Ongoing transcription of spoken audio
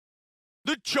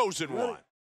the chosen one.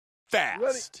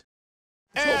 Fast.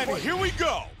 And here we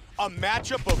go. A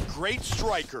matchup of great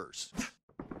strikers.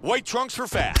 White trunks for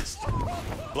Fast.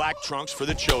 Black trunks for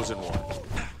the chosen one.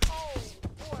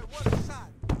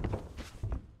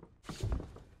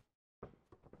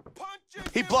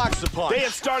 He blocks the punch. They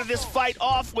have started this fight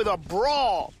off with a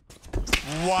brawl.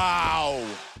 Wow.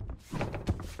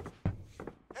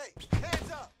 Hey,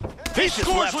 hands up. He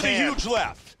scores with a huge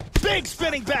left. Big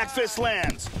spinning back fist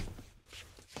lands.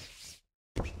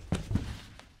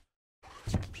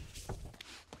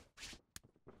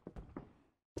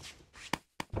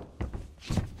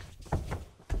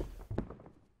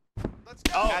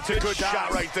 Oh, that's a good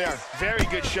shot right there. Very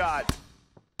good shot.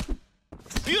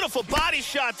 Beautiful body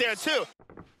shot there, too.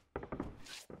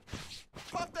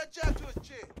 Pop that jab to his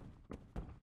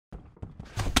chin.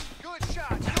 Good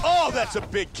shot. Oh, that's a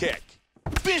big kick.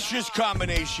 Vicious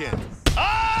combination.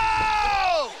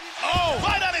 Oh! Oh!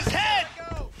 Right on his head!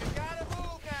 Go. You gotta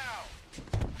move now.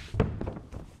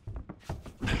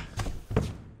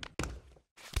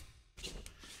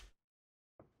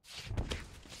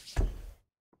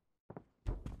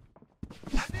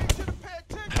 I need you to pay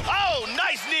attention. Oh,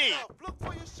 nice knee! Look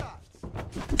for your shots.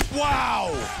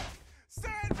 Wow!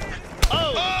 Sandman.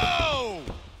 Oh! Oh!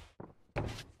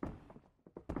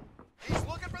 He's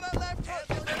looking for that left hook.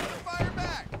 He'll get to fire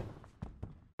back.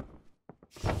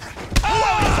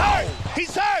 Oh, he's hurt!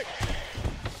 He's hurt!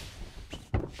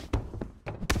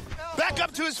 Back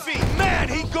up to his feet. Man,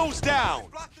 he goes down.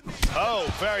 Block the knee.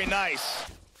 Oh, very nice.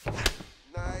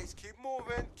 Nice. Keep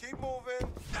moving. Keep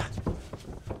moving.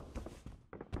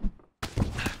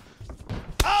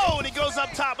 Oh, and he goes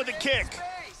up top with a kick.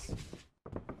 Space.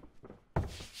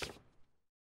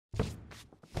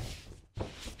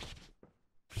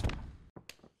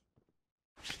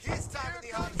 He's talking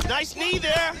the hot. Nice knee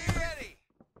there. Be ready.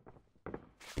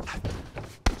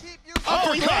 Keep you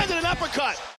Oh, he Uppercut. landed an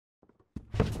uppercut.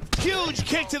 Huge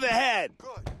kick to the head.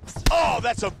 good. Oh,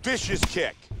 that's a vicious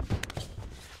kick.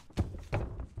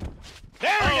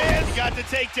 There it is. He got the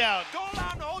takedown. Don't allow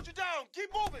him to hold you down. Keep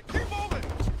moving. Keep moving.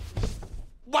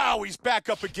 Wow, he's back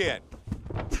up again.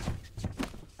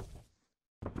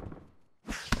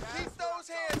 Keep those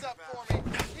hands up for me.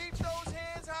 Keep those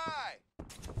hands high.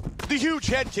 The huge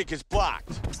head kick is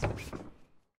blocked.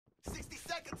 60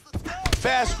 seconds. Let's go.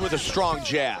 Fast with a strong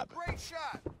jab. Great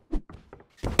shot.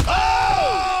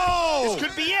 Oh! This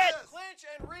could be it. Clinch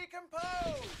and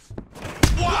recompose.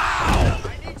 Wow!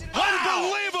 I need you to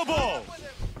Unbelievable!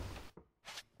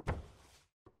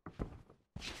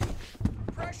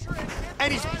 Pressure and hit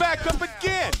And he's back up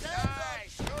again.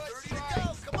 Nice. Good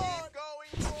strikes. Come on. Keep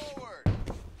going forward.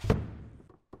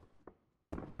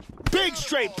 Big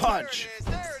straight punch.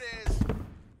 There it is. There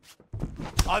it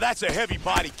is. Oh, that's a heavy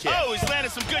body kick. Oh, he's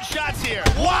landed some good shots here.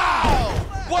 Wow!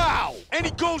 Wow! And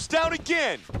he goes down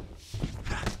again.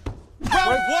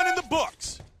 Round one in the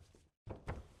books.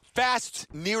 Fast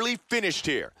nearly finished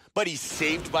here, but he's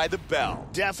saved by the bell.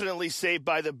 Definitely saved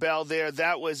by the bell there.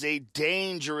 That was a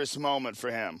dangerous moment for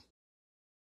him.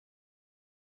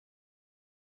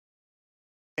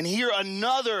 And here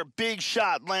another big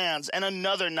shot lands and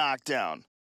another knockdown.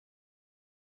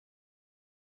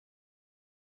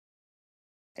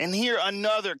 And here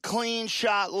another clean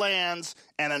shot lands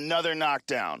and another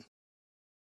knockdown.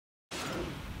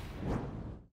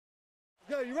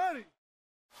 Yeah, you ready?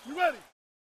 You ready?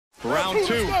 Round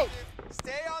two.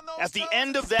 Stay on those At the toes.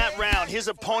 end of that Stay round, on his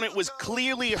those opponent was toes.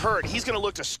 clearly hurt. He's going to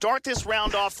look to start this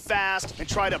round off fast and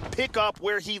try to pick up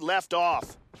where he left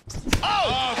off.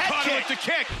 Oh, head kick. the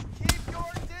kick. Keep your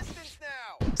distance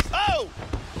now. Oh,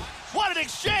 what an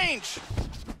exchange.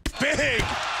 Big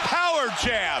power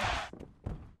jab.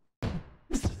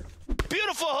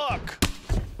 Beautiful hook.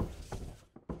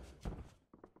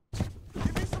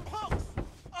 Give me some hooks.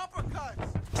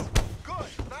 Uppercuts.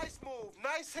 Good. Nice move.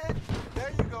 Nice hit.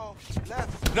 There you go.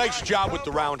 Left. Nice right, job with the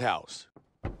elbow. roundhouse.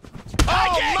 High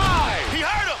Oh, kick. my! He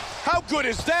hurt him. How good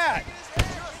is that? His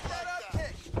hand with that up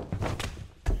kick.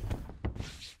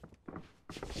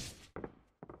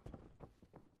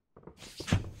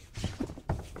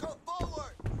 Go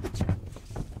forward.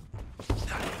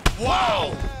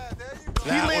 Wow! Yeah, there you go.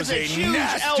 That He lands was a huge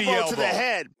nasty elbow to the elbow.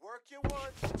 head. Work your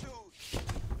ones, twos.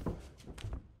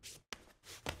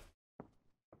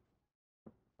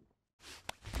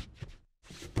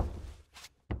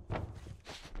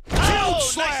 Oh,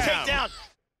 slam. nice takedown.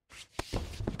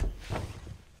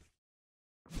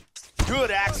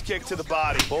 Good axe kick to the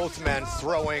body. Both men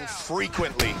throwing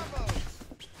frequently.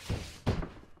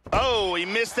 Oh, he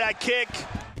missed that kick.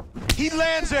 He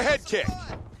lands a head kick.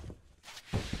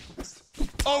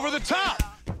 Over the top.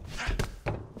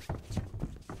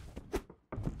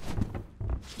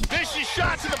 vicious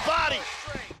shot to the body.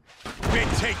 Big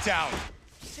takedown.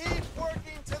 Keep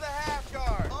working to the half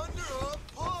guard. Underhook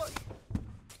push.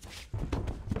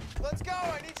 Let's go.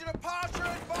 I need you to posture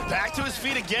and body. Back to his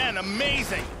feet again.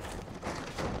 Amazing.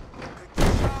 Give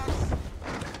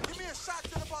me a shot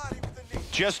to the body with the knee.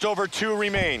 Just over 2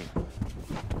 remain.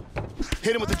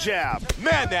 Hit him with the jab.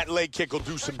 Man, that leg kick will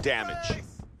do some damage.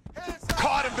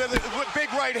 Caught him with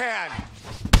big right hand.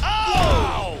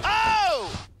 Oh!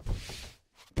 Oh!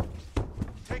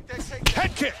 Take that.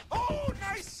 Head kick. Oh,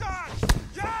 nice shot.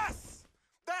 Yes!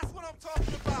 That's what I'm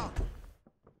talking about.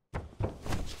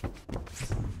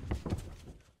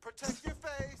 Protect your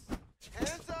face.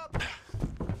 Hands up.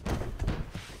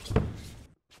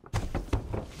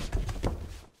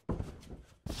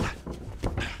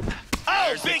 Oh,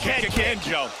 There's big the head kick kick. again,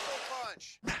 Joe.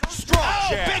 Punch. Strong Oh,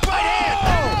 jab. big right hand.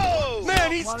 Oh!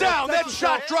 Man, he's down. That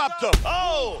shot dropped him.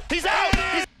 Oh, he's out.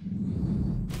 He's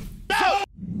out.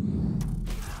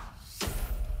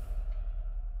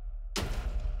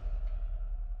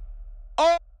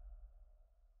 Oh,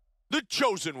 the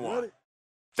chosen one. Ready?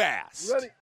 Fast. Ready?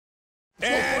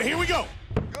 And here we go.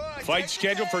 Good. Fight Take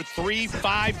scheduled for it. 3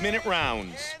 5-minute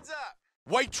rounds. Hands up.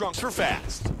 White trunks for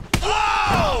fast.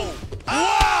 Whoa! Wow!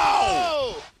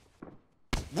 Oh!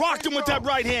 Rocked him with that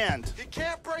right hand. He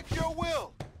can't break your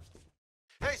will.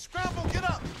 Hey, scramble, get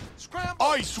up. Scramble.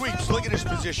 Oh, he sweeps. Scramble, Look at his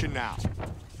get up. position now.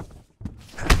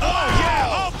 Oh, Yeah.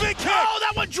 Oh, big kick. Oh,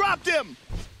 that one dropped him.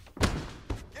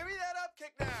 Give me that up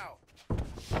kick now.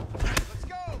 Let's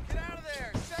go. Get out of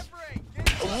there. Separate.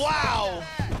 Get Wow.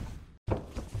 that.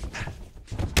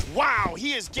 Wow,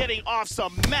 he is getting off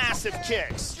some massive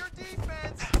kicks. Your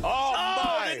defense. Oh,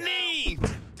 Oh, my. the knee.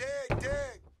 Dig.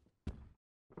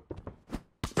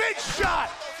 Big shot.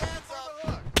 Those hands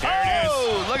up. There it is.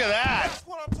 Oh, look at that. That's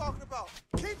what I'm talking about.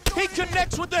 Keep He doing it.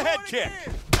 connects with the Do head it kick.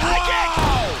 again.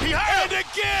 Wow! He hurt And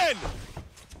again!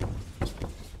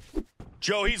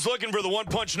 Joe, he's looking for the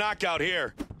one-punch knockout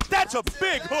here. That's a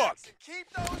big hook. Relax and keep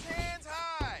those hands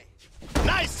high.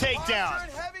 Nice takedown.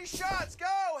 Monitoring heavy shots. Go.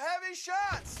 Heavy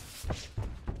shots.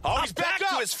 Oh, he's Back back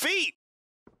to up. his feet.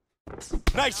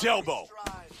 Nice elbow.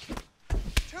 Stride.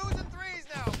 2s and 3s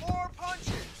now. More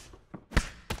punches.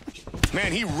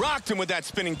 Man, he rocked him with that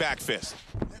spinning back fist.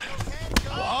 Let those hands go.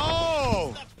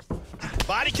 Oh!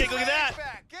 Body kick, look at that.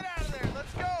 Back. Get out of there.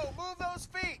 Let's go. Move those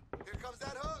feet. Here comes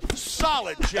that hook.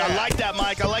 Solid jab. I like that,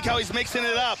 Mike. I like how he's mixing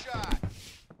it up. Shot.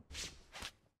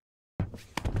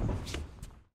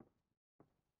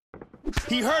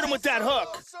 He hurt him with that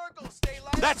hook. Circle. Stay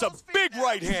light That's on a those feet big now.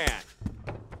 right hand.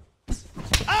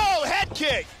 Oh, head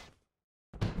kick.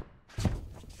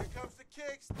 Here comes the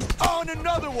kicks. Oh, and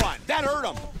another one. That hurt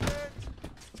him. Movement.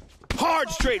 Hard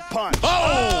straight punch.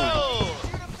 Oh!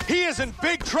 He is in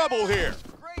big trouble here.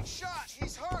 Great shot.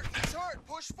 He's hurt.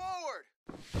 Push forward.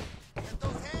 Let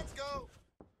those hands go.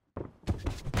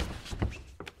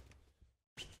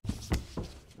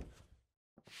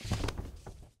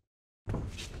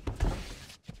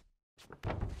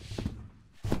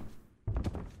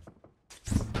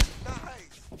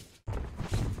 Nice.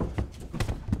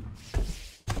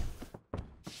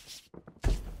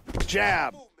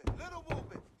 Jab. Little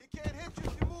movement. He can't hit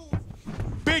you if you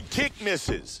move. Big kick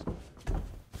misses.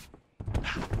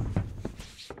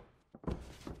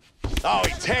 Oh,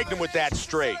 he tagged him with that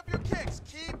straight. Set up your kicks.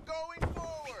 Keep going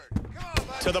forward. Come on,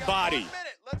 buddy. To the You got body. 1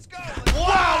 minute. Let's go.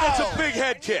 Wow, that's a big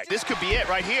head kick. This could be it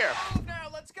right here. Move now.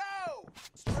 Let's go.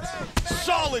 Spread.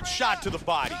 Solid shot to the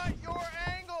body. Cut your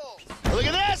angles. Look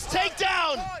at this.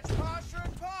 Takedown. Punch. Posture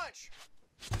and punch.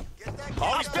 Get that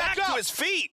Oh, kick he's up. back Back up. to his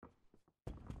feet.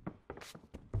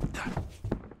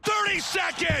 30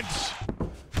 seconds.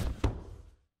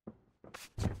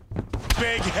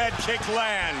 Big head kick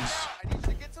lands. I need you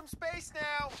to get some space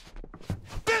now.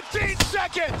 15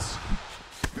 seconds.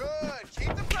 Good.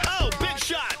 Keep the pressure Oh, on. big You're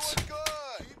shots. doing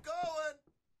good. Keep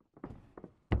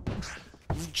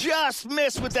going. Just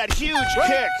missed with that huge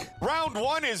kick. Round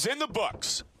 1 is in the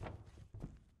books.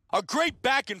 A great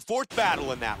back-and-forth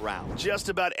battle in that round. Just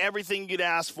about everything you'd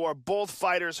ask for. Both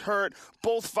fighters hurt.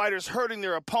 Both fighters hurting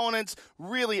their opponents.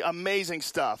 Really amazing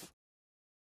stuff.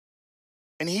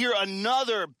 And here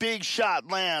another big shot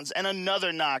lands and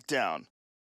another knockdown.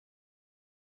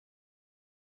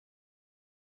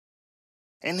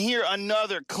 And here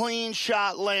another clean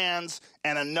shot lands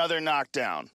and another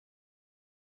knockdown.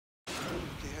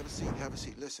 Okay, have a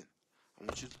seat. Listen, I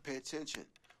want you to pay attention.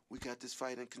 We got this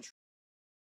fight in control.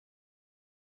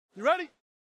 You ready?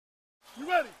 You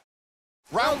ready?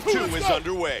 Round 2 is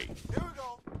underway. Here we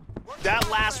go. That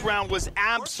last round was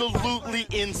absolutely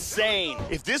insane.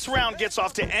 If this round gets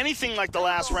off to anything like the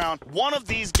last round, one of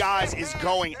these guys is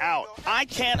going out. I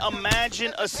can't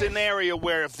imagine a scenario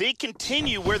where if they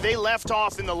continue where they left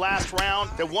off in the last round,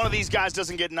 that one of these guys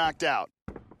doesn't get knocked out.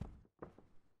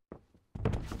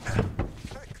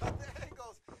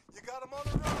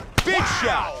 Big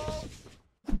shot.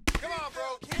 Come on, bro.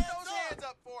 Keep those hands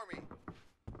up for me.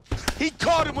 He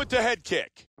caught him with the head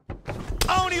kick.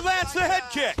 Oh, and he lands the head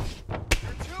kick.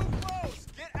 You're too close.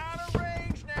 Get out of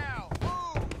range now.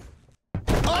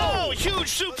 Move. Oh, huge Work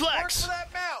suplex. for that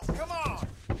mount. Come on.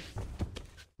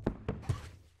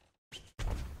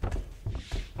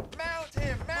 Mount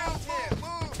him. Mount him.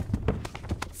 Move.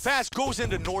 Fast goes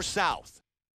into north-south.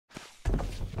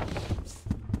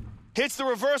 Hits the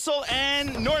reversal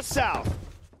and north-south.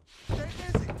 Stay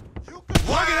busy. You can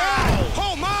Look at that.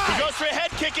 Oh, He my. goes for a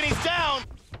head kick and he's down.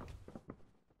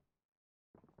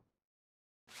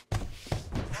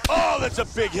 Oh, that's a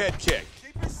big head kick.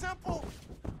 keep it simple.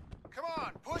 Come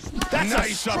on. Push through. That's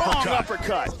Nice a strong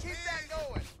uppercut. uppercut. Keep that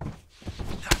going.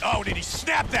 Oh, did he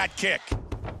snap that kick?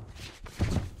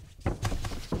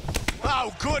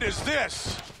 How good is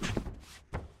this?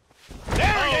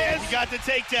 There it is. He got the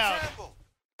takedown. Scramble.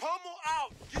 Pummel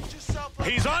out. Get yourself up.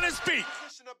 He's on his feet.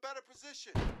 Position, a better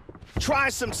position. Try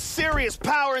some serious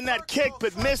power in that kick,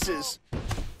 but misses.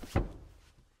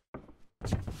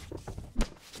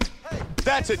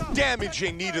 That's a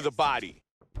damaging knee to the body.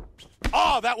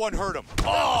 Oh, that one hurt him.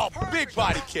 Oh, big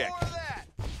body kick. More of that.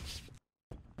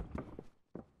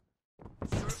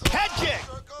 Head kick.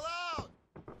 Circle out.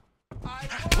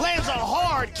 Lands a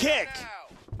hard kick.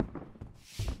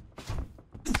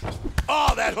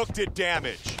 Oh, that hook did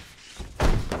damage.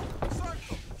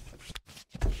 Circle.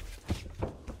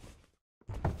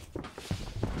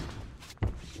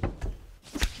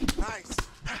 Nice.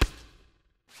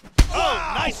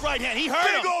 Oh, nice right hand. He hurt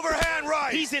Big him. overhand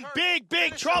right. He's in big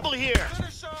trouble here.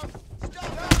 Finish him.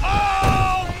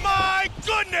 Oh, my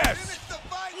goodness. Finish the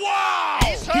fight. Wow.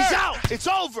 He's out. It's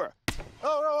over.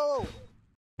 Oh.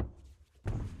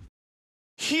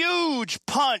 Huge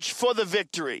punch for the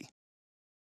victory.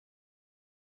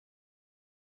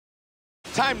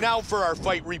 Time now for our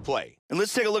fight replay. And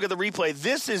let's take a look at the replay.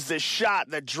 This is the shot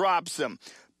that drops him.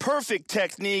 Perfect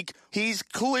technique. He's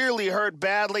clearly hurt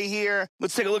badly here.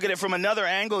 Let's take a look at it from another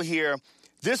angle here.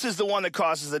 This is the one that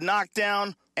causes the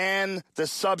knockdown and the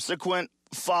subsequent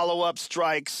follow-up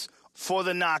strikes for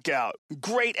the knockout.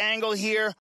 Great angle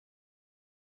here.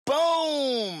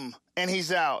 Boom! And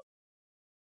he's out.